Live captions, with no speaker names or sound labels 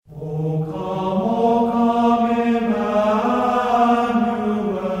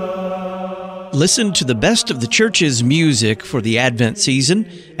Listen to the best of the church's music for the Advent season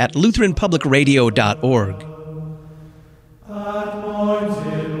at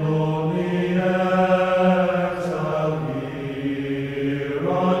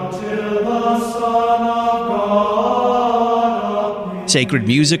Sacred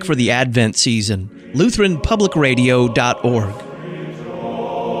music for the Advent season, LutheranPublicRadio.org.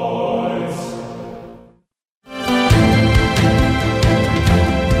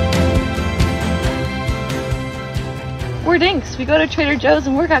 We're dinks. We go to Trader Joe's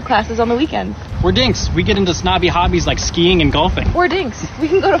and workout classes on the weekends. We're dinks. We get into snobby hobbies like skiing and golfing. We're dinks. We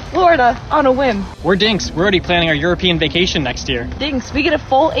can go to Florida on a whim. We're dinks. We're already planning our European vacation next year. Dinks. We get a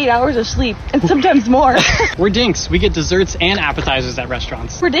full 8 hours of sleep and sometimes more. We're dinks. We get desserts and appetizers at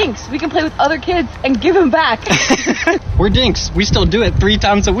restaurants. We're dinks. We can play with other kids and give them back. We're dinks. We still do it 3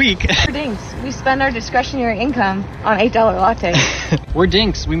 times a week. We're dinks. We spend our discretionary income on $8 lattes. We're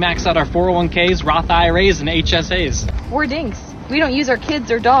dinks. We max out our 401ks, Roth IRAs, and HSAs. We're dinks. We don't use our kids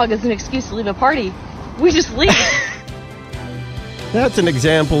or dog as an excuse to leave a party. We just leave. That's an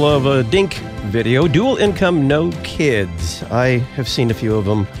example of a dink video. Dual income, no kids. I have seen a few of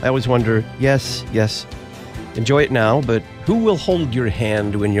them. I always wonder, yes, enjoy it now, but who will hold your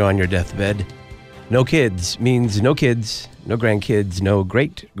hand when you're on your deathbed? No kids means no kids, no grandkids, no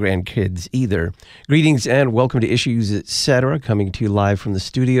great-grandkids either. Greetings and welcome to Issues Etc., coming to you live from the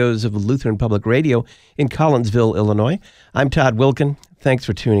studios of Lutheran Public Radio in Collinsville, Illinois. I'm Todd Wilkin. Thanks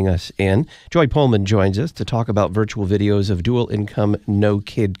for tuning us in. Joy Pullmann joins us to talk about virtual videos of dual-income,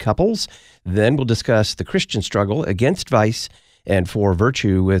 no-kid couples. Then we'll discuss the Christian struggle against vice and for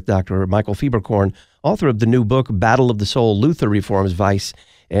virtue with Dr. Michael Fieberkorn, author of the new book, Battle of the Soul, Luther Reforms Vice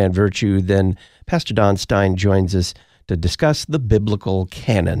and Virtue. Then Pastor Don Stein joins us to discuss the biblical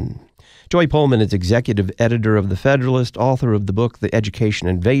canon. Joy Pullmann is executive editor of The Federalist, author of the book, The Education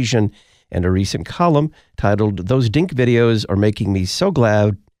Invasion, and a recent column titled, Those Dink Videos Are Making Me So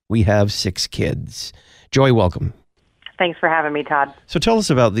Glad We Have 6 Kids. Joy, welcome. Thanks for having me, Todd. So tell us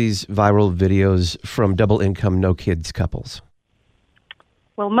about these viral videos from double-income, no-kids couples.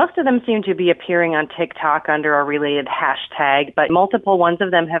 Well, most of them seem to be appearing on TikTok under a related hashtag, but multiple ones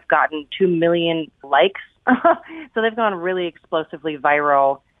of them have gotten 2 million likes. So they've gone really explosively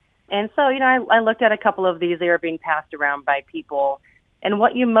viral. And so, I looked at a couple of these. They were being passed around by people. And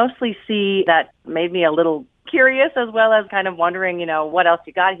what you mostly see that made me a little curious, as well as kind of wondering, what else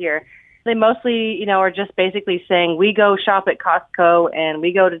you got here. They mostly, are just basically saying, we go shop at Costco and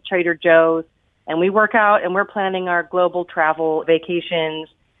we go to Trader Joe's and we work out and we're planning our global travel vacations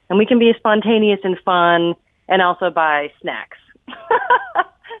and we can be spontaneous and fun and also buy snacks.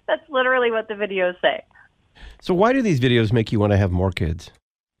 That's literally what the videos say. So why do these videos make you want to have more kids?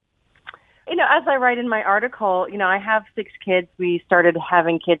 As I write in my article, I have 6 kids. We started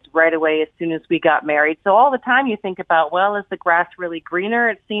having kids right away as soon as we got married. So all the time you think about, well, is the grass really greener?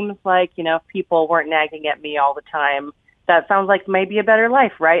 It seems like, if people weren't nagging at me all the time, that sounds like maybe a better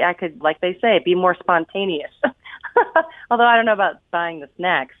life, right? I could, like they say, be more spontaneous. Although I don't know about buying the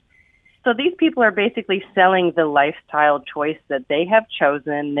snacks. So these people are basically selling the lifestyle choice that they have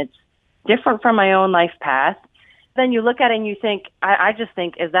chosen. It's different from my own life path. Then you look at it and you think, I just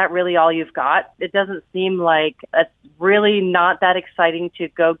think, is that really all you've got? It doesn't seem like it's really not that exciting to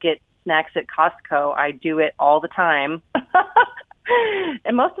go get snacks at Costco. I do it all the time.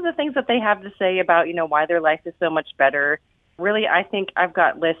 And most of the things that they have to say about, why their life is so much better, really, I think I've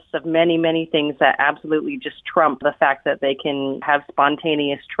got lists of many, many things that absolutely just trump the fact that they can have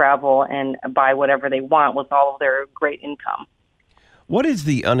spontaneous travel and buy whatever they want with all of their great income. What is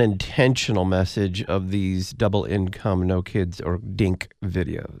the unintentional message of these double income, no kids, or dink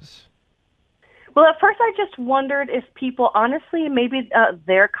videos? Well, at first I just wondered if people, honestly, maybe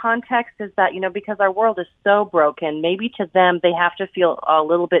their context is that, because our world is so broken, maybe to them they have to feel a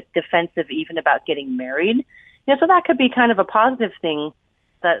little bit defensive even about getting married. So that could be kind of a positive thing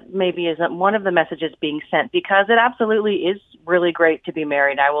that maybe isn't one of the messages being sent, because it absolutely is really great to be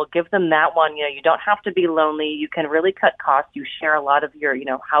married. I will give them that one. You don't have to be lonely. You can really cut costs. You share a lot of your,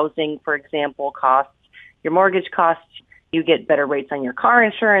 housing, for example, costs, your mortgage costs. You get better rates on your car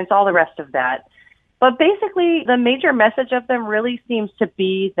insurance, all the rest of that. But basically, the major message of them really seems to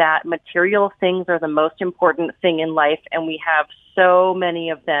be that material things are the most important thing in life, and we have so many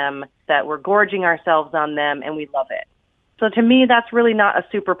of them that we're gorging ourselves on them, and we love it. So to me, that's really not a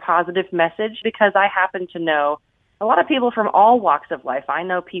super positive message, because I happen to know a lot of people from all walks of life. I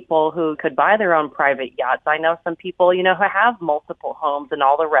know people who could buy their own private yachts. I know some people, who have multiple homes and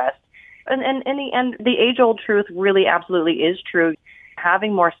all the rest. And in the end, the age-old truth really absolutely is true.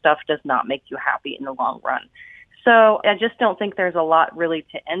 Having more stuff does not make you happy in the long run. So I just don't think there's a lot really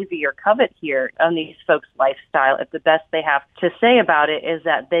to envy or covet here on these folks' lifestyle. If the best they have to say about it is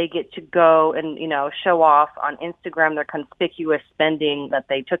that they get to go and, show off on Instagram their conspicuous spending, that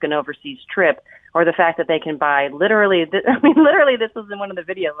they took an overseas trip, or the fact that they can buy literally, this was in one of the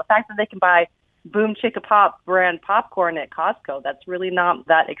videos, the fact that they can buy Boom Chicka Pop brand popcorn at Costco. That's really not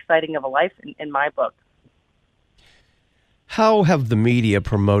that exciting of a life in my book. How have the media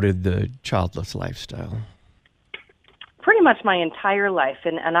promoted the childless lifestyle? Pretty much my entire life.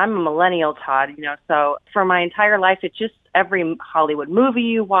 And I'm a millennial, Todd, so for my entire life, it's just every Hollywood movie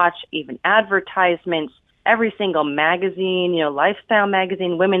you watch, even advertisements, every single magazine, lifestyle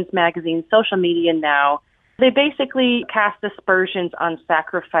magazine, women's magazine, social media now. They basically cast aspersions on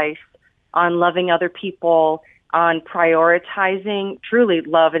sacrifice, on loving other people, on prioritizing truly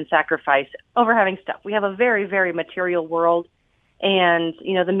love and sacrifice over having stuff. We have a very, very material world. And,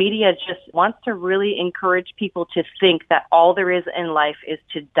 the media just wants to really encourage people to think that all there is in life is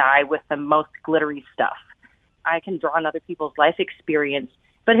to die with the most glittery stuff. I can draw on other people's life experience.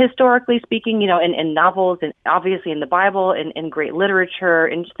 But historically speaking, in novels and obviously in the Bible and in great literature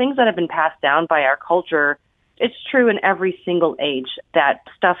and things that have been passed down by our culture, it's true in every single age that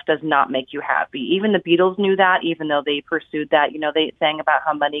stuff does not make you happy. Even the Beatles knew that, even though they pursued that. They sang about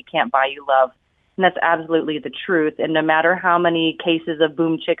how money can't buy you love. And that's absolutely the truth. And no matter how many cases of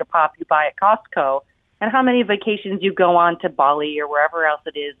Boom Chicka Pop you buy at Costco and how many vacations you go on to Bali or wherever else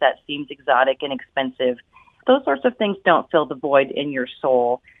it is that seems exotic and expensive, those sorts of things don't fill the void in your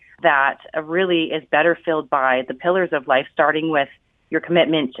soul that really is better filled by the pillars of life, starting with your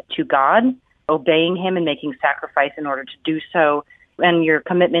commitment to God, obeying Him and making sacrifice in order to do so, and your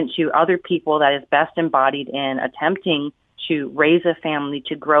commitment to other people that is best embodied in attempting to raise a family,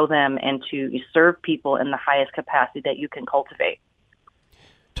 to grow them, and to serve people in the highest capacity that you can cultivate.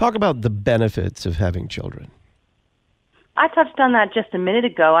 Talk about the benefits of having children. I touched on that just a minute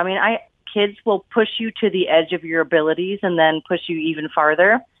ago. Kids will push you to the edge of your abilities and then push you even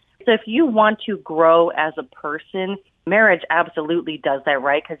farther. So if you want to grow as a person, marriage absolutely does that,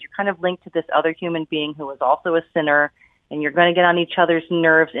 right? Because you're kind of linked to this other human being who is also a sinner, and you're going to get on each other's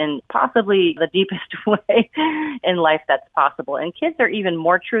nerves in possibly the deepest way in life that's possible. And kids are even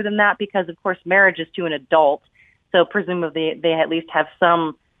more true than that because, of course, marriage is to an adult. So presumably they at least have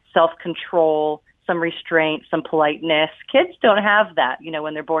some self-control, some restraint, some politeness. Kids don't have that.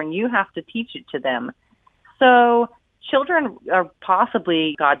 When they're born, you have to teach it to them. So children are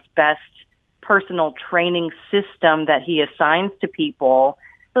possibly God's best personal training system that He assigns to people.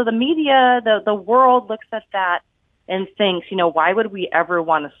 So the media, the world looks at that and thinks, why would we ever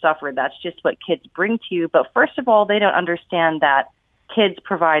want to suffer? That's just what kids bring to you. But first of all, they don't understand that kids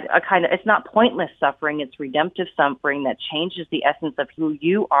provide it's not pointless suffering, it's redemptive suffering that changes the essence of who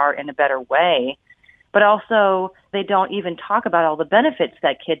you are in a better way. But also, they don't even talk about all the benefits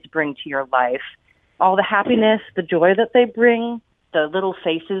that kids bring to your life, all the happiness, the joy that they bring, the little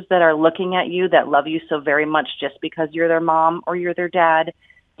faces that are looking at you that love you so very much just because you're their mom or you're their dad,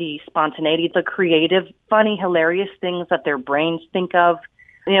 the spontaneity, the creative, funny, hilarious things that their brains think of.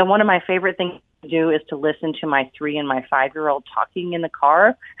 One of my favorite things to do is to listen to my 3 and my 5-year-old talking in the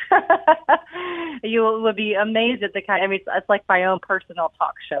car. You would be amazed at the kind. It's like my own personal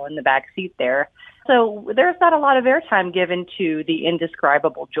talk show in the back seat there. So there's not a lot of airtime given to the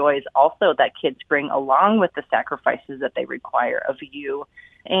indescribable joys also that kids bring along with the sacrifices that they require of you.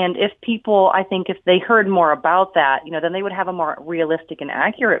 And if they heard more about that, then they would have a more realistic and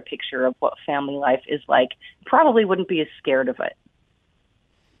accurate picture of what family life is like. Probably wouldn't be as scared of it.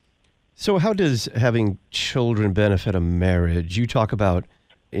 So how does having children benefit a marriage? You talk about,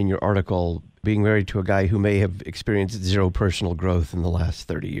 in your article, being married to a guy who may have experienced zero personal growth in the last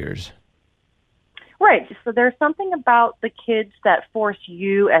 30 years. Right. So there's something about the kids that force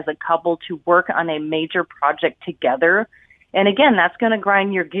you as a couple to work on a major project together. And again, that's going to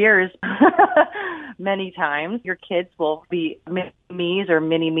grind your gears many times. Your kids will be me's or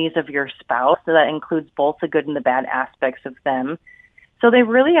mini-me's of your spouse. So that includes both the good and the bad aspects of them. So they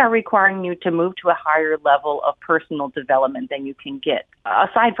really are requiring you to move to a higher level of personal development than you can get,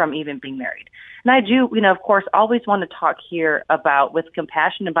 aside from even being married. And I do, of course, always want to talk here with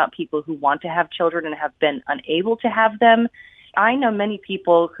compassion about people who want to have children and have been unable to have them. I know many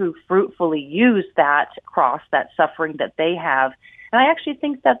people who fruitfully use that cross, that suffering that they have. And I actually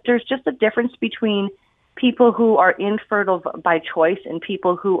think that there's just a difference between people who are infertile by choice and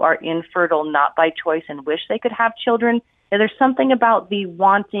people who are infertile not by choice and wish they could have children. And there's something about the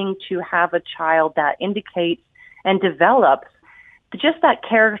wanting to have a child that indicates and develops just that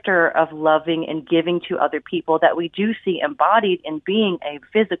character of loving and giving to other people that we do see embodied in being a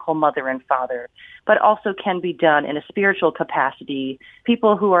physical mother and father, but also can be done in a spiritual capacity.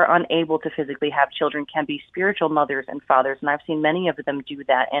 People who are unable to physically have children can be spiritual mothers and fathers, and I've seen many of them do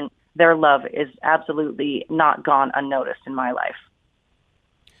that, and their love is absolutely not gone unnoticed in my life.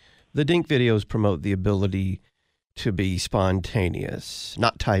 The Dink videos promote the ability to be spontaneous,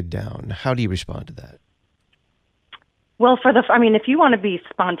 not tied down. How do you respond to that? Well, if you want to be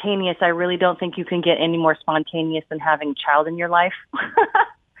spontaneous, I really don't think you can get any more spontaneous than having a child in your life.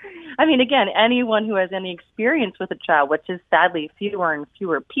 Again, anyone who has any experience with a child, which is sadly fewer and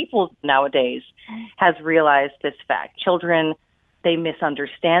fewer people nowadays, has realized this fact. Children, they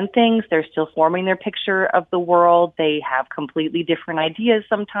misunderstand things. They're still forming their picture of the world. They have completely different ideas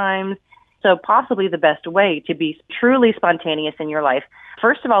sometimes. So possibly the best way to be truly spontaneous in your life,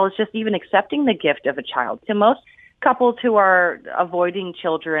 first of all, is just even accepting the gift of a child. So most couples who are avoiding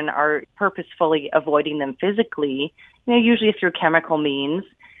children are purposefully avoiding them physically, usually through chemical means.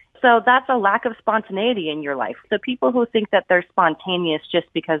 So that's a lack of spontaneity in your life. So people who think that they're spontaneous just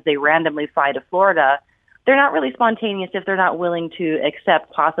because they randomly fly to Florida, they're not really spontaneous if they're not willing to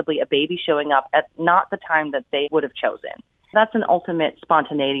accept possibly a baby showing up at not the time that they would have chosen. That's an ultimate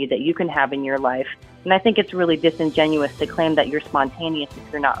spontaneity that you can have in your life. And I think it's really disingenuous to claim that you're spontaneous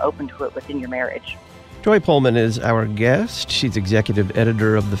if you're not open to it within your marriage. Joy Pullmann is our guest. She's executive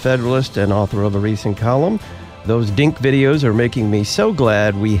editor of The Federalist and author of a recent column. Those Dink videos are making me so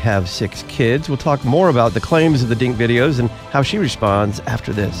glad we have 6 kids. We'll talk more about the claims of the Dink videos and how she responds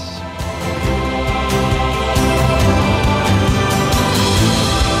after this.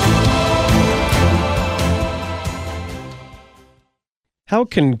 How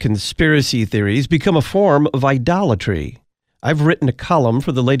can conspiracy theories become a form of idolatry? I've written a column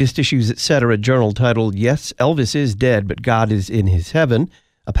for the latest Issues Etc. journal titled, Yes, Elvis is Dead, but God is in His Heaven,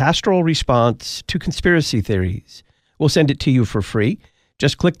 a pastoral response to conspiracy theories. We'll send it to you for free.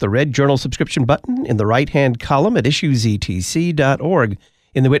 Just click the red journal subscription button in the right-hand column at issuesetc.org.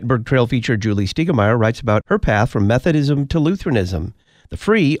 In the Wittenberg Trail feature, Julie Stiegemeyer writes about her path from Methodism to Lutheranism. The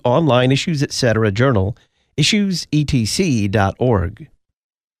free online Issues Etc. journal, issuesetc.org.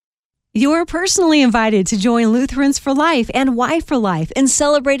 You're personally invited to join Lutherans for Life and Why for Life in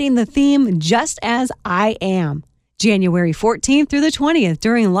celebrating the theme Just As I Am, January 14th through the 20th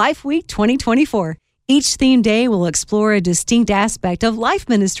during Life Week 2024. Each theme day will explore a distinct aspect of life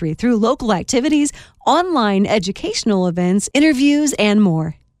ministry through local activities, online educational events, interviews, and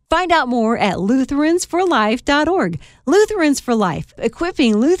more. Find out more at lutheransforlife.org. Lutherans for Life,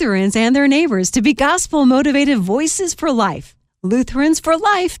 equipping Lutherans and their neighbors to be gospel-motivated voices for life.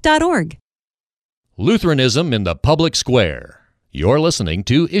 lutheransforlife.org. Lutheranism in the Public Square. You're listening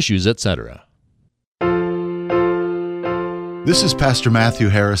to Issues Etc. This is Pastor Matthew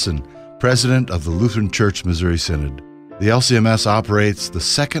Harrison, President of the Lutheran Church Missouri Synod. The LCMS operates the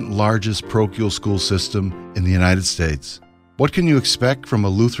second largest parochial school system in the United States. What can you expect from a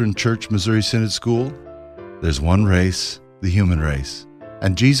Lutheran Church Missouri Synod school? There's one race, the human race.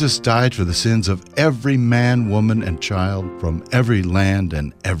 And Jesus died for the sins of every man, woman, and child from every land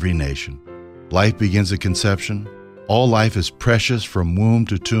and every nation. Life begins at conception. All life is precious from womb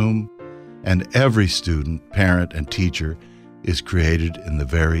to tomb. And every student, parent, and teacher is created in the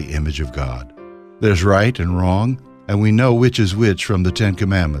very image of God. There's right and wrong, and we know which is which from the Ten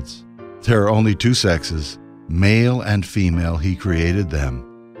Commandments. There are only 2 sexes, male and female. He created them.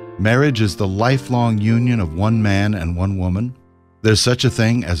 Marriage is the lifelong union of one man and one woman. There's such a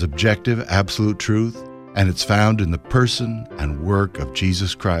thing as objective, absolute truth, and it's found in the person and work of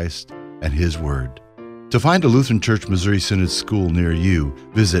Jesus Christ and His Word. To find a Lutheran Church Missouri Synod school near you,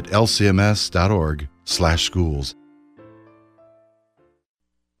 visit lcms.org/schools.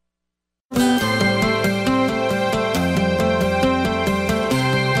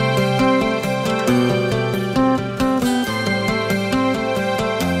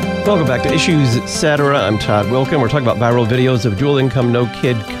 Welcome back to Issues Etc. I'm Todd Wilkin. We're talking about viral videos of dual income, no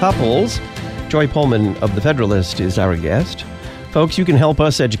kid couples. Joy Pullmann of The Federalist is our guest. Folks, you can help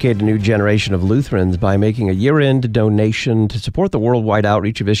us educate a new generation of Lutherans by making a year-end donation to support the worldwide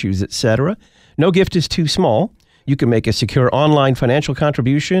outreach of Issues Etc. No gift is too small. You can make a secure online financial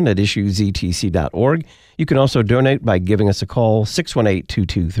contribution at issuesetc.org. You can also donate by giving us a call,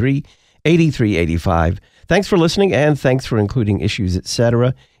 618-223-8385. Thanks for listening, and thanks for including Issues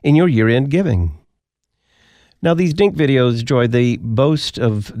Etc. in your year-end giving. Now, these Dink videos, Joy, they boast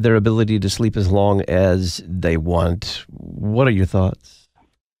of their ability to sleep as long as they want. What are your thoughts?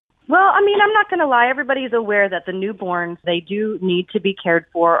 Well, I mean, I'm not going to lie. Everybody's aware that the newborns, they do need to be cared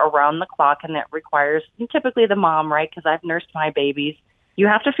for around the clock, and that requires typically the mom, right? Because I've nursed my babies. You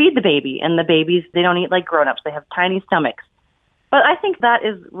have to feed the baby, and the babies, they don't eat like grown-ups. They have tiny stomachs. But I think that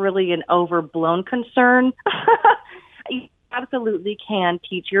is really an overblown concern. You absolutely can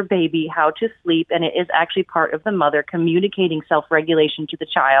teach your baby how to sleep, and it is actually part of the mother communicating self-regulation to the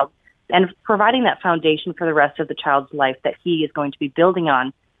child and providing that foundation for the rest of the child's life that he is going to be building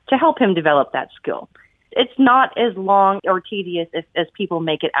on to help him develop that skill. It's not as long or tedious as people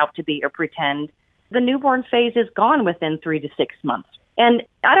make it out to be or pretend. The newborn phase is gone within 3 to 6 months. And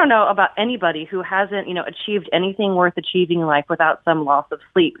I don't know about anybody who hasn't, achieved anything worth achieving in life without some loss of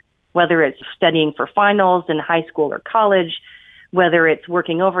sleep, whether it's studying for finals in high school or college, whether it's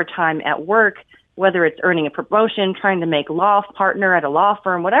working overtime at work, whether it's earning a promotion, trying to make law partner at a law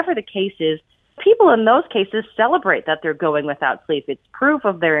firm, whatever the case is. People in those cases celebrate that they're going without sleep. It's proof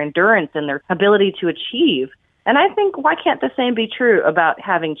of their endurance and their ability to achieve. And I think, why can't the same be true about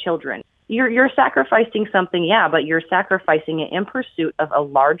having children? You're sacrificing something, yeah, but you're sacrificing it in pursuit of a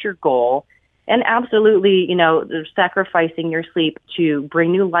larger goal, and absolutely, sacrificing your sleep to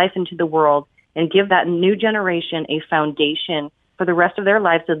bring new life into the world and give that new generation a foundation for the rest of their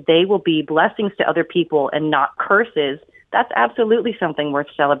lives so they will be blessings to other people and not curses. That's absolutely something worth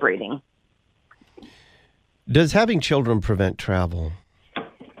celebrating. Does having children prevent travel?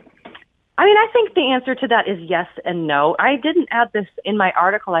 I mean, I think the answer to that is yes and no. I didn't add this in my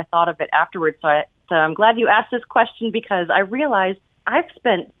article. I thought of it afterwards. So I'm glad you asked this question, because I realized I've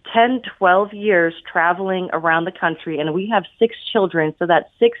spent 10, 12 years traveling around the country, and we have 6 children, so that's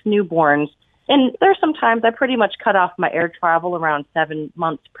 6 newborns. And there's sometimes I pretty much cut off my air travel around 7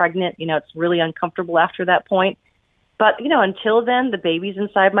 months pregnant. It's really uncomfortable after that point. But, until then, the baby's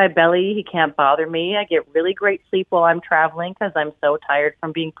inside my belly. He can't bother me. I get really great sleep while I'm traveling because I'm so tired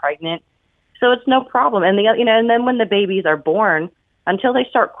from being pregnant. So it's no problem. And and then when the babies are born, until they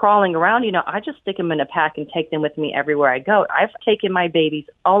start crawling around, I just stick them in a pack and take them with me everywhere I go. I've taken my babies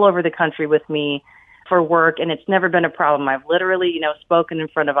all over the country with me for work, and it's never been a problem. I've literally, spoken in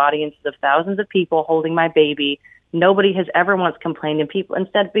front of audiences of thousands of people holding my baby. Nobody has ever once complained, and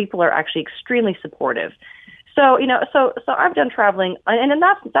people are actually extremely supportive. So, so I've done traveling, and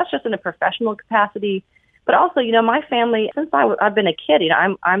that's just in a professional capacity. But also, my family, since I've been a kid,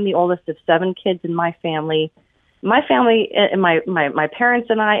 I'm the oldest of 7 kids in my family. My family, and my parents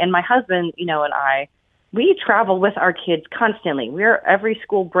and I, and my husband, and I, we travel with our kids constantly. We're every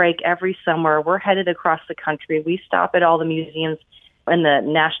school break, every summer, we're headed across the country. We stop at all the museums and the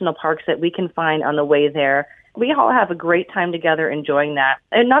national parks that we can find on the way there. We all have a great time together enjoying that.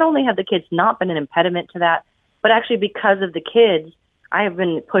 And not only have the kids not been an impediment to that, but actually because of the kids, I have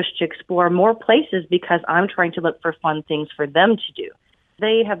been pushed to explore more places because I'm trying to look for fun things for them to do.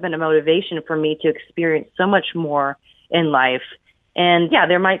 They have been a motivation for me to experience so much more in life. And yeah,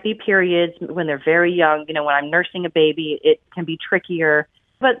 there might be periods when they're very young, when I'm nursing a baby, it can be trickier.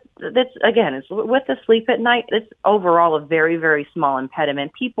 But it's with the sleep at night, it's overall a very, very small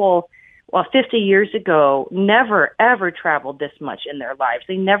impediment. People, 50 years ago, never, ever traveled this much in their lives.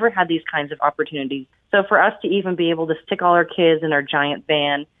 They never had these kinds of opportunities. So for us to even be able to stick all our kids in our giant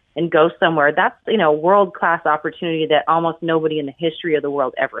van and go somewhere, that's, a world-class opportunity that almost nobody in the history of the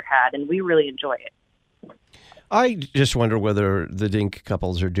world ever had, and we really enjoy it. I just wonder whether the Dink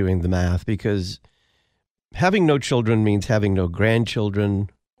couples are doing the math, because having no children means having no grandchildren,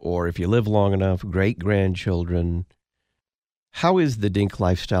 or if you live long enough, great-grandchildren. How is the Dink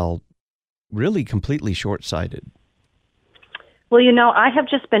lifestyle really completely short-sighted? Well, I have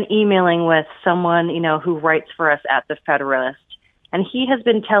just been emailing with someone, who writes for us at the Federalist, and he has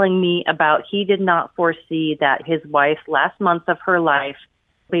been telling me about he did not foresee that his wife, last month of her life,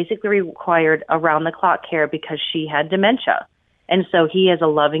 basically required around-the-clock care because she had dementia. And so he, as a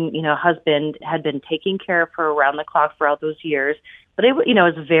loving, husband, had been taking care of her around the clock for all those years. But it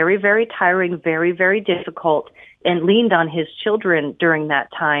was very, very tiring, very, very difficult, and leaned on his children during that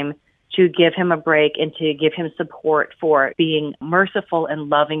time to give him a break and to give him support for being merciful and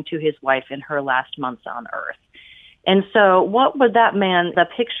loving to his wife in her last months on earth. And so what would that man, the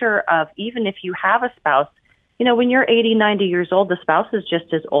picture of, even if you have a spouse, when you're 80, 90 years old, the spouse is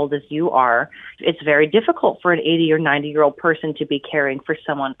just as old as you are. It's very difficult for an 80 or 90-year-old person to be caring for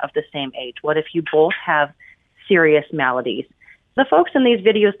someone of the same age. What if you both have serious maladies? The folks in these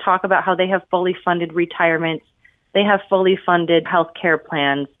videos talk about how they have fully funded retirements, they have fully funded health care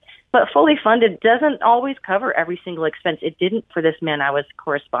plans, but fully funded doesn't always cover every single expense. It didn't for this man I was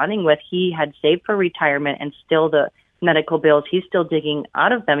corresponding with. He had saved for retirement, and still the medical bills, he's still digging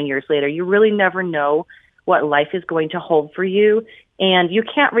out of them years later. You really never know what life is going to hold for you. And you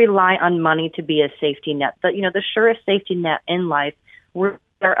can't rely on money to be a safety net. The surest safety net in life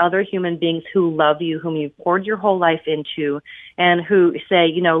are other human beings who love you, whom you've poured your whole life into, and who say,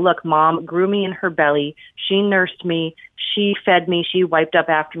 look, Mom grew me in her belly. She nursed me. She fed me. She wiped up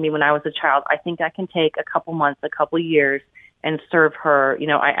after me when I was a child. I think I can take a couple months, a couple years and serve her.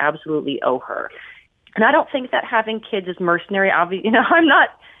 I absolutely owe her. And I don't think that having kids is mercenary. Obviously,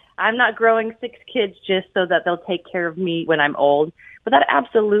 I'm not growing 6 kids just so that they'll take care of me when I'm old. But that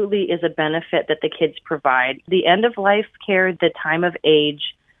absolutely is a benefit that the kids provide. The end of life care, the time of age,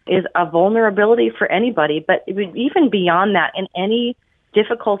 is a vulnerability for anybody. But even beyond that, in any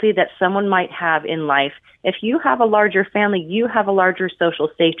difficulty that someone might have in life, if you have a larger family, you have a larger social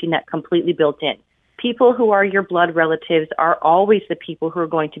safety net completely built in. People who are your blood relatives are always the people who are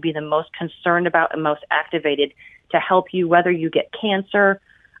going to be the most concerned about and most activated to help you, whether you get cancer,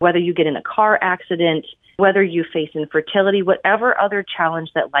 whether you get in a car accident, whether you face infertility, whatever other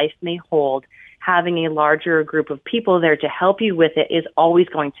challenge that life may hold, having a larger group of people there to help you with it is always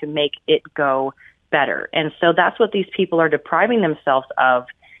going to make it go better. And so that's what these people are depriving themselves of,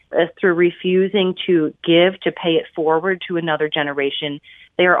 through refusing to give, to pay it forward to another generation.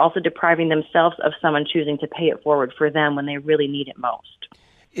 They are also depriving themselves of someone choosing to pay it forward for them when they really need it most.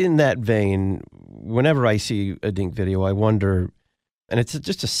 In that vein, whenever I see a Dink video, I wonder, and it's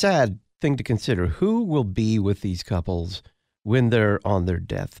just a sad thing to consider, who will be with these couples when they're on their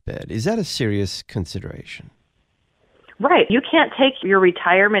deathbed? Is that a serious consideration? Right. You can't take your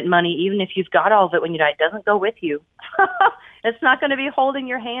retirement money, even if you've got all of it when you die. It doesn't go with you. It's not going to be holding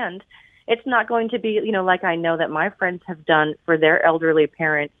your hand. It's not going to be, like I know that my friends have done for their elderly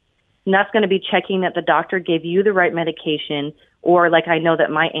parents. And that's going to be checking that the doctor gave you the right medication, or like I know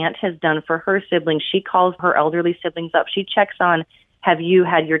that my aunt has done for her siblings. She calls her elderly siblings up. She checks on, have you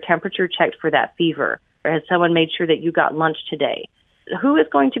had your temperature checked for that fever? Or has someone made sure that you got lunch today? Who is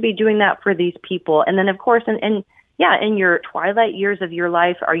going to be doing that for these people? And then, of course, in your twilight years of your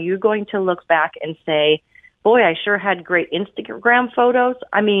life, are you going to look back and say, boy, I sure had great Instagram photos?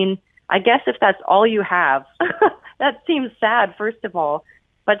 I mean, I guess if that's all you have, that seems sad, first of all.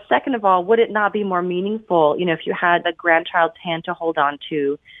 But second of all, would it not be more meaningful, if you had a grandchild's hand to hold on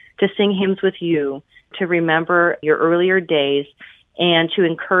to sing hymns with you, to remember your earlier days, and to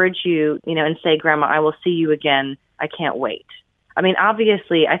encourage you, and say, Grandma, I will see you again. I can't wait. I mean,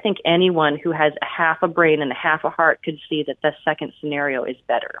 obviously, I think anyone who has a half a brain and a half a heart could see that the second scenario is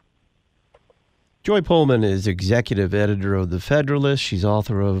better. Joy Pullmann is executive editor of The Federalist. She's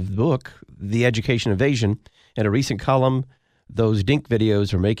author of the book, The Education Evasion, and a recent column, Those Dink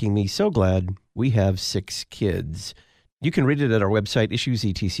Videos Are Making Me So Glad We Have 6 Kids. You can read it at our website,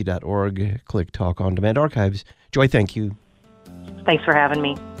 issuesetc.org. Click Talk On Demand Archives. Joy, thank you. Thanks for having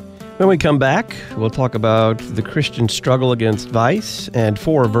me. When we come back, we'll talk about the Christian struggle against vice and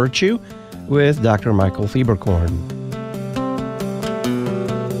for virtue with Dr. Michael Fieberkorn.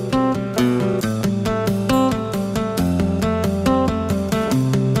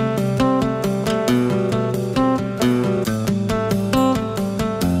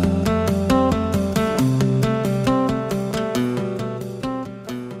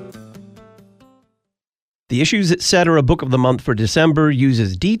 The Issues Etc. Book of the Month for December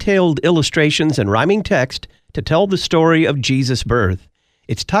uses detailed illustrations and rhyming text to tell the story of Jesus' birth.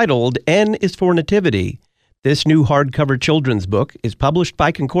 It's titled N is for Nativity. This new hardcover children's book is published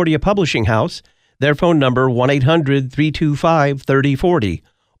by Concordia Publishing House. Their phone number 1-800-325-3040.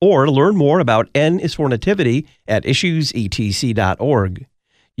 Or learn more about N is for Nativity at issuesetc.org.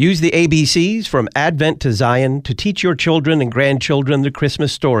 Use the ABCs from Advent to Zion to teach your children and grandchildren the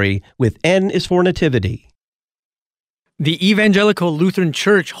Christmas story with N is for Nativity. The Evangelical Lutheran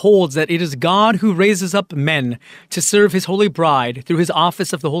Church holds that it is God who raises up men to serve His holy bride through His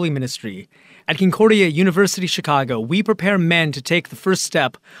office of the Holy Ministry. At Concordia University, Chicago, we prepare men to take the first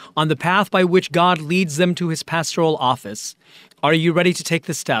step on the path by which God leads them to His pastoral office. Are you ready to take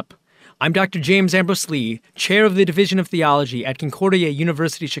the step? I'm Dr. James Ambrose Lee, Chair of the Division of Theology at Concordia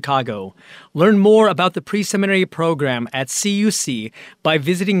University, Chicago. Learn more about the pre-seminary program at CUC by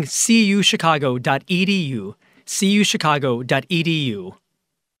visiting cuchicago.edu. cuchicago.edu.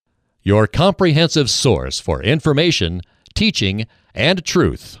 Your comprehensive source for information, teaching, and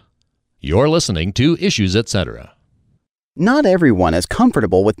truth. You're listening to Issues Etc. Not everyone is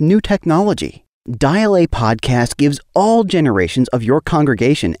comfortable with new technology. Dial A Podcast gives all generations of your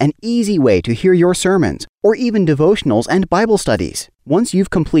congregation an easy way to hear your sermons, or even devotionals and Bible studies. Once you've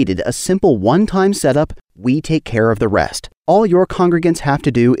completed a simple one-time setup, we take care of the rest. All your congregants have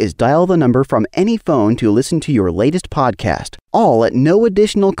to do is dial the number from any phone to listen to your latest podcast, all at no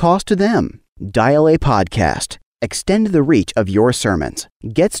additional cost to them. Dial A Podcast. Extend the reach of your sermons.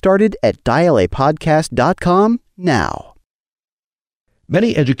 Get started at dialapodcast.com now.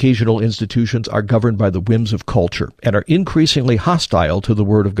 Many educational institutions are governed by the whims of culture and are increasingly hostile to the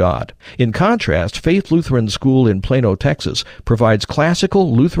Word of God. In contrast, Faith Lutheran School in Plano, Texas, provides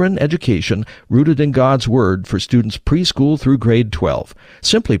classical Lutheran education rooted in God's Word for students preschool through grade 12.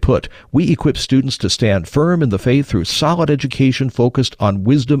 Simply put, we equip students to stand firm in the faith through solid education focused on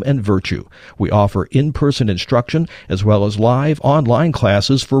wisdom and virtue. We offer in-person instruction as well as live online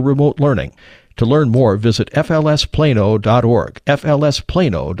classes for remote learning. To learn more, visit flsplano.org,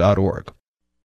 flsplano.org.